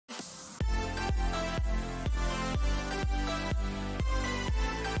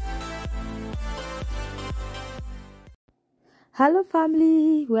Hello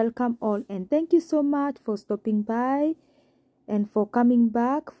family, welcome all and thank you so much for stopping by and for coming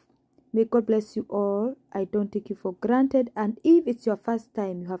back. May God bless you all. I don't take you for granted, and if it's your first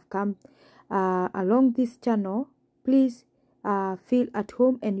time you have come along this channel, please feel at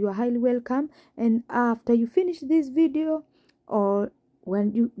home and you are highly welcome. And after you finish this video, or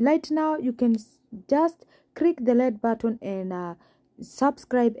when you right now, you can just click the red button and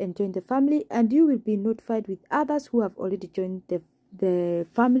subscribe and join the family, and you will be notified with others who have already joined the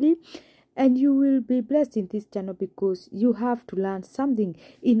family, and you will be blessed in this channel because you have to learn something.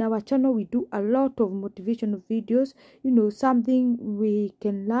 In our channel we do a lot of motivational videos, something we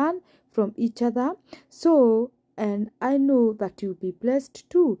can learn from each other. So, and I know that you'll be blessed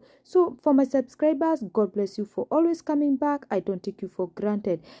too. So for my subscribers, God bless you for always coming back. I don't take you for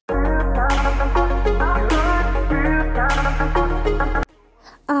granted.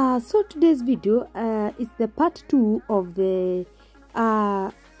 So today's video is the part 2 of the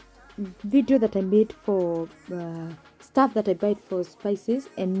video that I made for stuff that I buy for spices,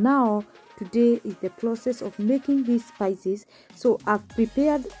 and now today is the process of making these spices. So I've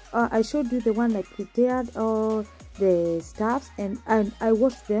prepared, I showed you the one I prepared all the stuffs and I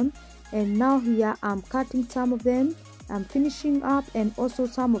washed them, and now here I'm cutting some of them. I'm finishing up, and also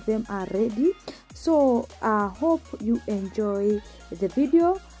some of them are ready. So I hope you enjoy the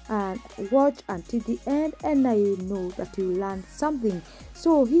video and watch until the end, and I know that you learn something.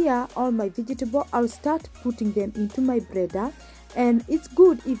 So here all my vegetable, I'll start putting them into my breader, and it's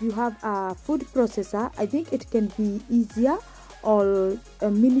good if you have a food processor. I think it can be easier, or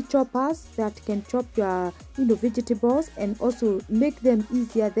mini choppers that can chop your vegetables and also make them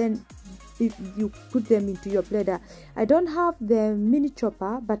easier than if you put them into your blender. I don't have the mini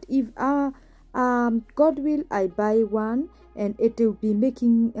chopper, but if God will, I buy one, and it will be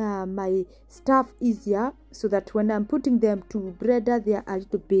making my stuff easier, so that when I'm putting them to blender, they are a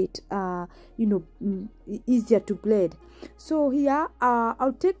little bit easier to blend. So here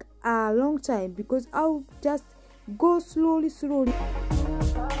I'll take a long time because I'll just go slowly.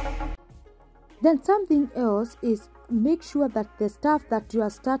 Then something else is, make sure that the stuff that you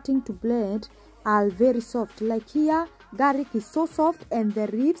are starting to blend are very soft. Like here, garlic is so soft, and the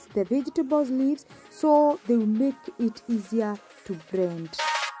leaves, the vegetables leaves, so they will make it easier to blend.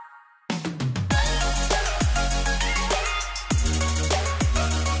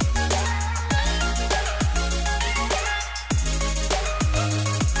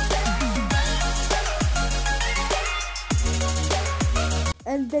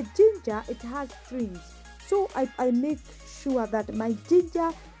 And the ginger, it has strings, so I make sure that my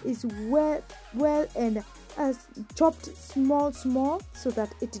ginger is well and chopped small, so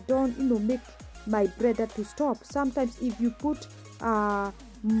that it don't make my breader to stop. Sometimes if you put a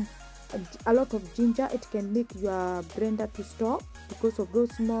lot of ginger, it can make your blender to stop because of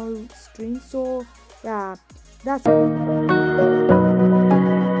those small strings. So yeah, that's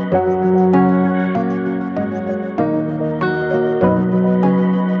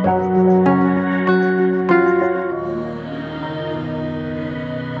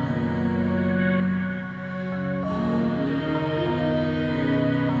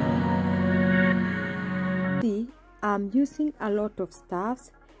I'm using a lot of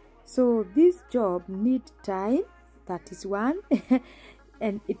stuffs, so this job need time, that is one,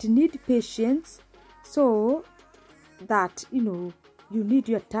 and it need patience, so that you need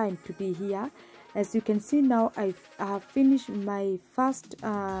your time to be here. As you can see now, I have finished my first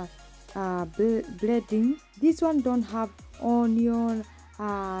blending. This one don't have onion,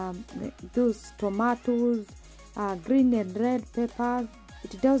 those tomatoes, green and red peppers.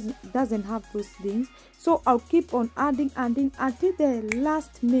 It doesn't have those things, so I'll keep on adding until the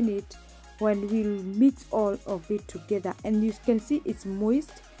last minute when we'll mix all of it together. And you can see it's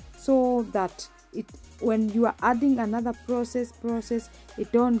moist, so that when you are adding another process,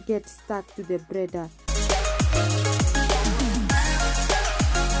 it don't get stuck to the breader.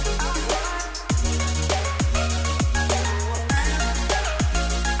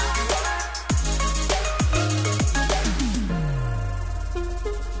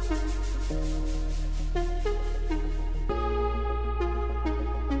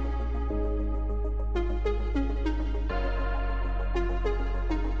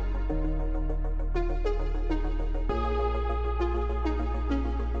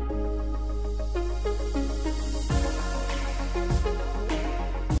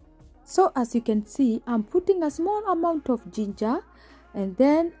 So as you can see, I'm putting a small amount of ginger, and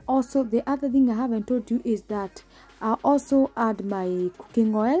then also the other thing I haven't told you is that I also add my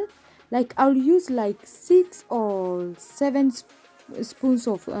cooking oil. Like I'll use like 6 or 7 spoons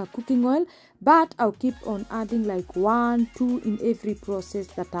of cooking oil, but I'll keep on adding like 1, 2 in every process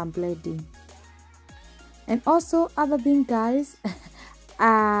that I'm blending. And also, other thing, guys,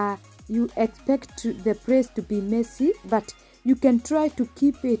 you expect the press to be messy, but you can try to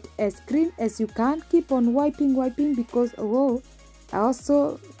keep it as clean as you can. Keep on wiping because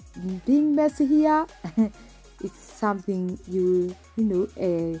also being messy here it's something you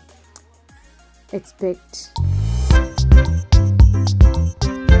expect.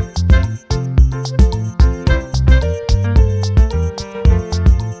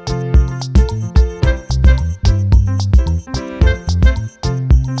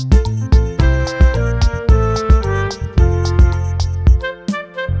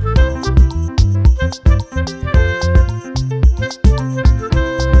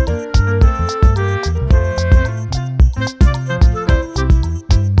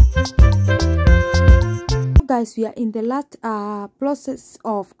 Guys, we are in the last process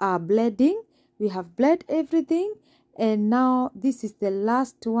of blending. We have blended everything, and now this is the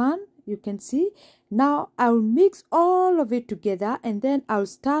last one. You can see. Now I'll mix all of it together, and then I'll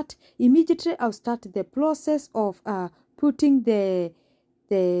start the process of putting the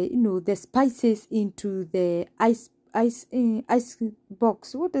spices into the ice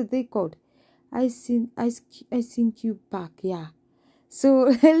box. What are they called? Icing cube pack. Yeah.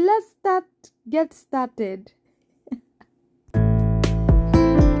 So let's get started.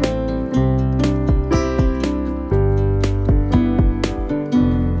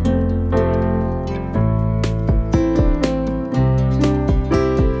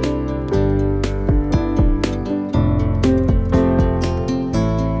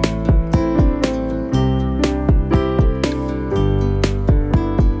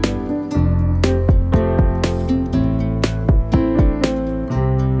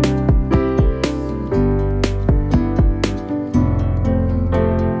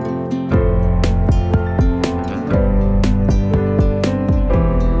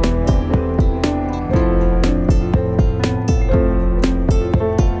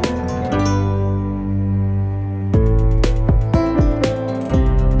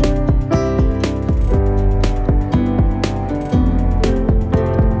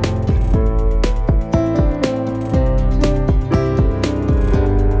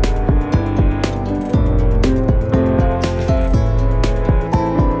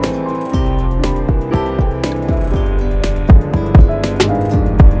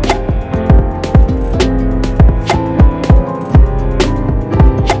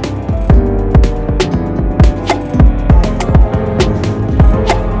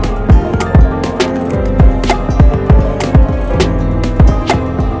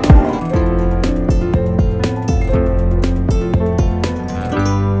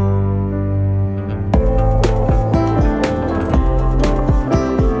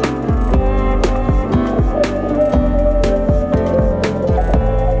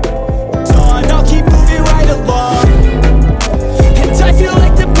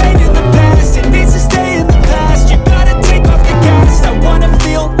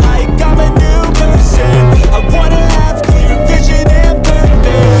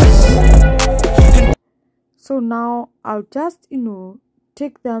 So now I'll just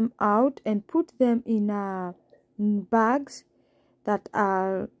take them out and put them in bags that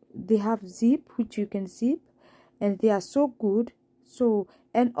they have zip, which you can zip, and they are so good. So,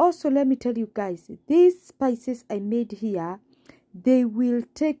 and also let me tell you guys, these spices I made here, they will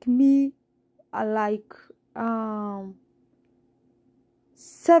take me like 7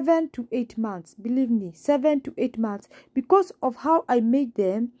 to 8 months. Believe me, 7 to 8 months, because of how I made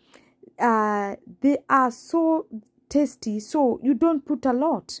them. They are so tasty, so you don't put a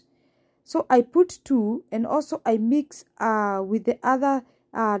lot. So I put 2, and also I mix with the other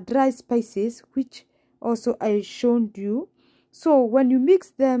dry spices, which also I showed you. So when you mix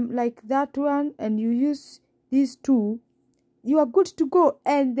them like that one and you use these 2, you are good to go,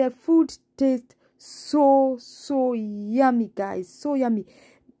 and the food tastes so yummy, guys, so yummy.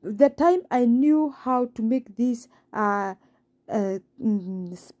 The time I knew how to make these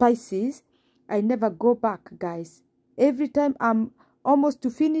spices, I never go back, guys. Every time I'm almost to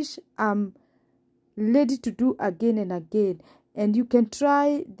finish, I'm ready to do again and again. And you can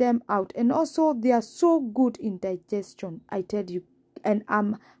try them out, and also they are so good in digestion, I tell you, and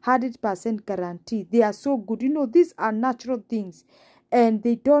I'm 100% guarantee they are so good. These are natural things, and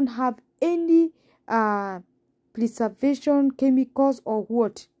they don't have any preservation chemicals or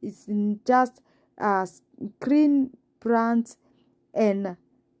what. It's just green plants, and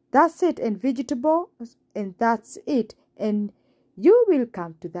that's it, and vegetables, and that's it. And You will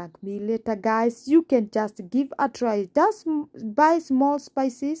come to thank me later, guys. You can just give a try. Just buy small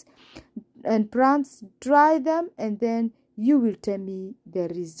spices and plants, dry them, and then you will tell me the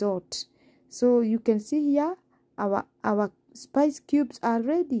result. So you can see here our spice cubes are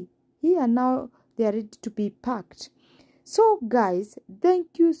ready. Here now they are ready to be packed. So guys,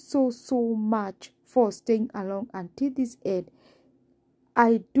 thank you so much for staying along until this end.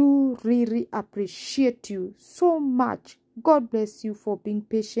 I do really appreciate you so much. God bless you for being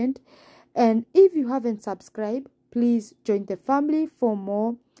patient. And if you haven't subscribed, please join the family for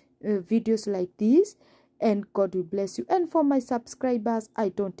more videos like this, and God will bless you. And for my subscribers, I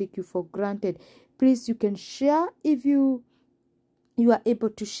don't take you for granted. Please, you can share. If you are able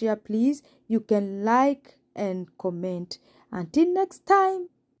to share, please, you can like and comment. Until next time.